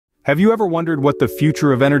Have you ever wondered what the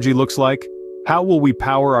future of energy looks like? How will we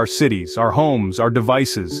power our cities, our homes, our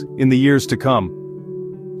devices, in the years to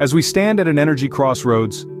come? As we stand at an energy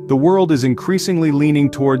crossroads, the world is increasingly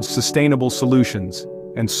leaning towards sustainable solutions,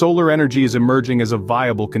 and solar energy is emerging as a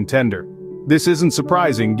viable contender. This isn't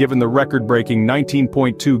surprising given the record-breaking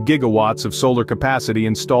 19.2 gigawatts of solar capacity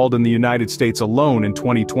installed in the United States alone in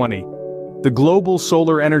 2020. The global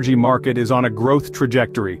solar energy market is on a growth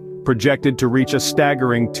trajectory, projected to reach a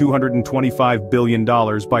staggering $225 billion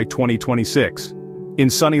by 2026. In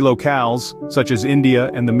sunny locales, such as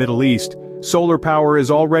India and the Middle East, solar power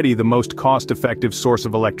is already the most cost-effective source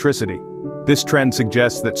of electricity. This trend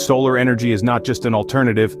suggests that solar energy is not just an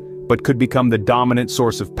alternative, but could become the dominant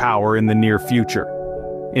source of power in the near future.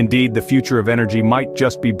 Indeed, the future of energy might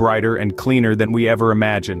just be brighter and cleaner than we ever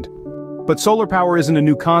imagined. But solar power isn't a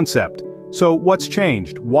new concept. So what's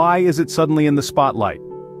changed? Why is it suddenly in the spotlight?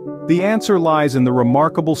 The answer lies in the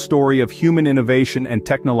remarkable story of human innovation and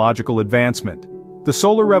technological advancement. The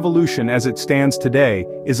solar revolution as it stands today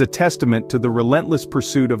is a testament to the relentless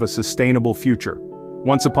pursuit of a sustainable future.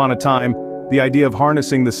 Once upon a time, the idea of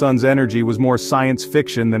harnessing the sun's energy was more science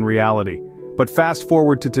fiction than reality. But fast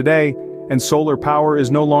forward to today, and solar power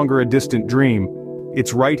is no longer a distant dream.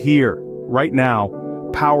 It's right here, right now,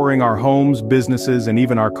 powering our homes, businesses, and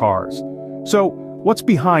even our cars. So, what's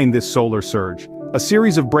behind this solar surge? A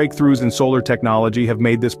series of breakthroughs in solar technology have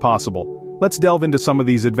made this possible. Let's delve into some of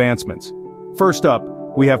these advancements. First up,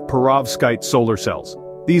 we have perovskite solar cells.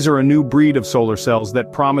 These are a new breed of solar cells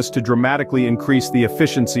that promise to dramatically increase the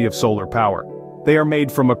efficiency of solar power. They are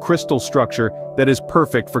made from a crystal structure that is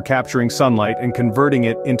perfect for capturing sunlight and converting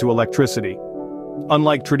it into electricity.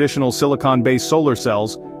 Unlike traditional silicon-based solar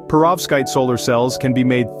cells, perovskite solar cells can be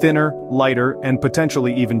made thinner, lighter, and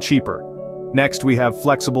potentially even cheaper. Next, we have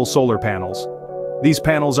flexible solar panels. These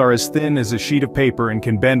panels are as thin as a sheet of paper and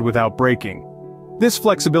can bend without breaking. This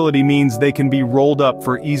flexibility means they can be rolled up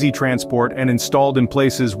for easy transport and installed in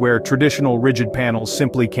places where traditional rigid panels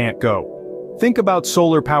simply can't go. Think about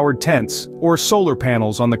solar-powered tents or solar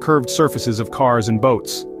panels on the curved surfaces of cars and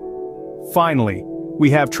boats. Finally,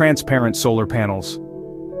 we have transparent solar panels.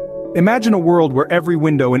 Imagine a world where every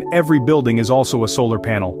window in every building is also a solar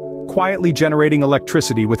panel, quietly generating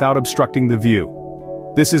electricity without obstructing the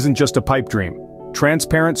view. This isn't just a pipe dream.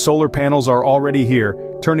 Transparent solar panels are already here,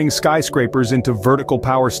 turning skyscrapers into vertical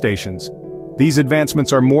power stations. These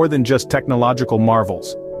advancements are more than just technological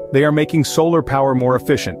marvels. They are making solar power more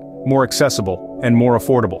efficient, more accessible, and more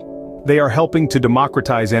affordable. They are helping to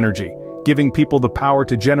democratize energy, giving people the power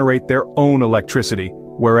to generate their own electricity,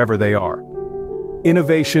 wherever they are.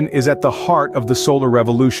 Innovation is at the heart of the solar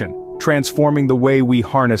revolution, transforming the way we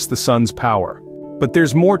harness the sun's power. But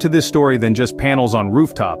there's more to this story than just panels on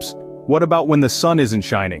rooftops. What about when the sun isn't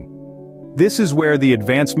shining? This is where the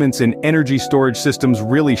advancements in energy storage systems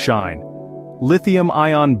really shine.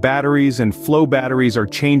 Lithium-ion batteries and flow batteries are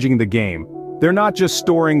changing the game. They're not just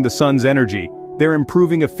storing the sun's energy, they're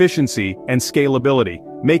improving efficiency and scalability,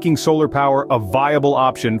 making solar power a viable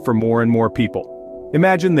option for more and more people.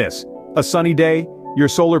 Imagine this: a sunny day, your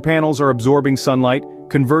solar panels are absorbing sunlight,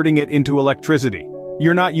 converting it into electricity.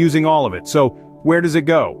 You're not using all of it, so where does it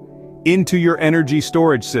go? Into your energy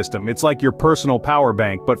storage system. It's like your personal power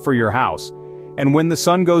bank, but for your house. And when the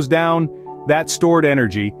sun goes down, that stored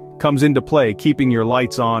energy comes into play, keeping your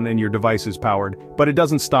lights on and your devices powered. But it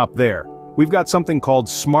doesn't stop there. We've got something called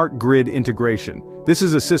smart grid integration. This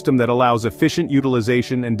is a system that allows efficient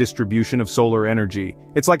utilization and distribution of solar energy.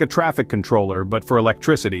 It's like a traffic controller, but for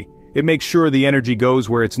electricity. It makes sure the energy goes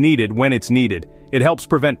where it's needed when it's needed. It helps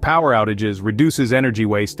prevent power outages, reduces energy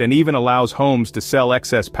waste, and even allows homes to sell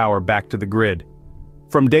excess power back to the grid.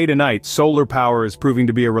 From day to night, solar power is proving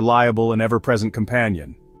to be a reliable and ever-present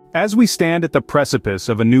companion. As we stand at the precipice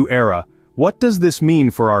of a new era, what does this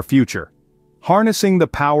mean for our future? Harnessing the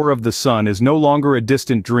power of the sun is no longer a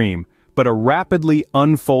distant dream, but a rapidly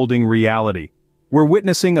unfolding reality. We're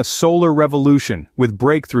witnessing a solar revolution with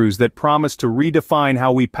breakthroughs that promise to redefine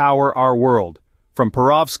how we power our world. From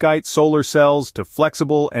perovskite solar cells to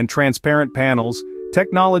flexible and transparent panels,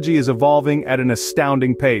 technology is evolving at an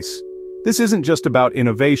astounding pace. This isn't just about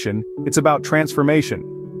innovation, it's about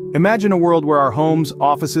transformation. Imagine a world where our homes,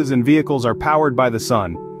 offices, and vehicles are powered by the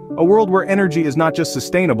sun. A world where energy is not just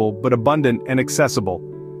sustainable, but abundant and accessible.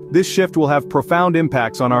 This shift will have profound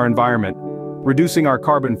impacts on our environment, reducing our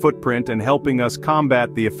carbon footprint and helping us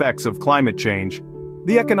combat the effects of climate change.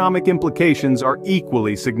 The economic implications are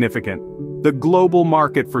equally significant. The global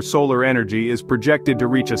market for solar energy is projected to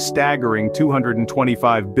reach a staggering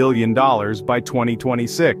 $225 billion by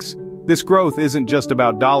 2026. This growth isn't just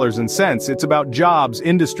about dollars and cents, it's about jobs,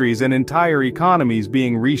 industries, and entire economies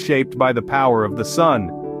being reshaped by the power of the sun.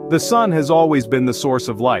 The sun has always been the source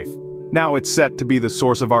of life. Now it's set to be the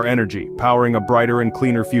source of our energy, powering a brighter and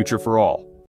cleaner future for all.